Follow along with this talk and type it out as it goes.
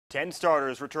10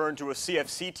 starters return to a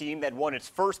CFC team that won its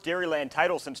first Dairyland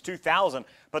title since 2000,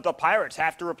 but the Pirates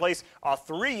have to replace a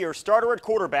 3-year starter at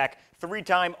quarterback,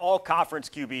 3-time All-Conference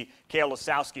QB Cale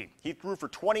Lisowski. He threw for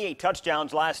 28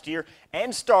 touchdowns last year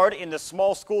and starred in the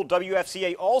small school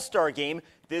WFCA All-Star game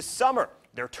this summer.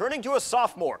 They're turning to a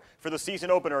sophomore for the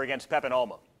season opener against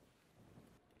Alma.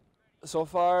 So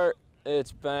far,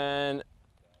 it's been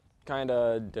kind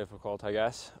of difficult, I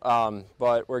guess,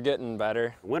 but we're getting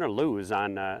better. Win or lose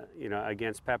on,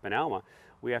 against Alma,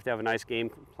 we have to have a nice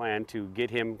game plan to get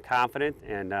him confident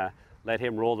and let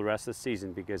him roll the rest of the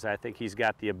season, because I think he's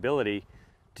got the ability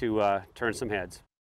to turn some heads.